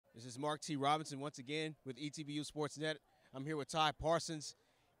This is Mark T. Robinson once again with ETBU Sportsnet. I'm here with Ty Parsons.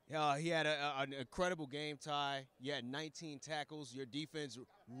 He had an incredible game, Ty. You had 19 tackles. Your defense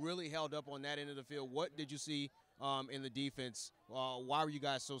really held up on that end of the field. What did you see in the defense? Why were you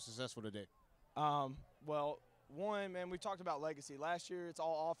guys so successful today? Well, one, man, we've talked about legacy. Last year, it's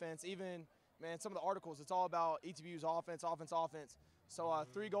all offense. Even, man, some of the articles, it's all about ETBU's offense, offense, offense. So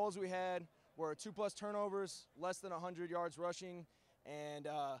 3 goals we had were 2+ turnovers, less than 100 yards rushing, and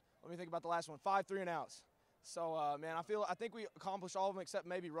let me think about the last one, 5 3-and-outs. So, man, I think we accomplished all of them except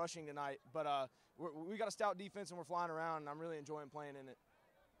maybe rushing tonight. But we got a stout defense, and we're flying around, and I'm really enjoying playing in it.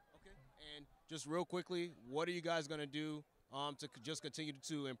 Okay. And just real quickly, what are you guys going to do to just continue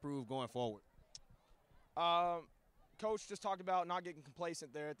to improve going forward? Coach just talked about not getting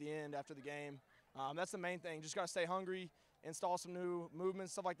complacent there at the end after the game. That's the main thing. Just got to stay hungry, install some new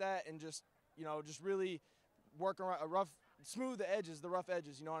movements, stuff like that, and just really work around smooth the edges, the rough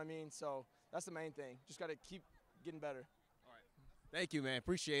edges. You know what I mean? So that's the main thing. Just got to keep getting better. All right. Thank you, man.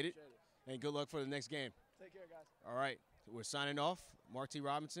 Appreciate it. And good luck for the next game. Take care, guys. All right. We're signing off. Mark T.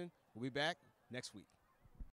 Robinson. We'll be back next week.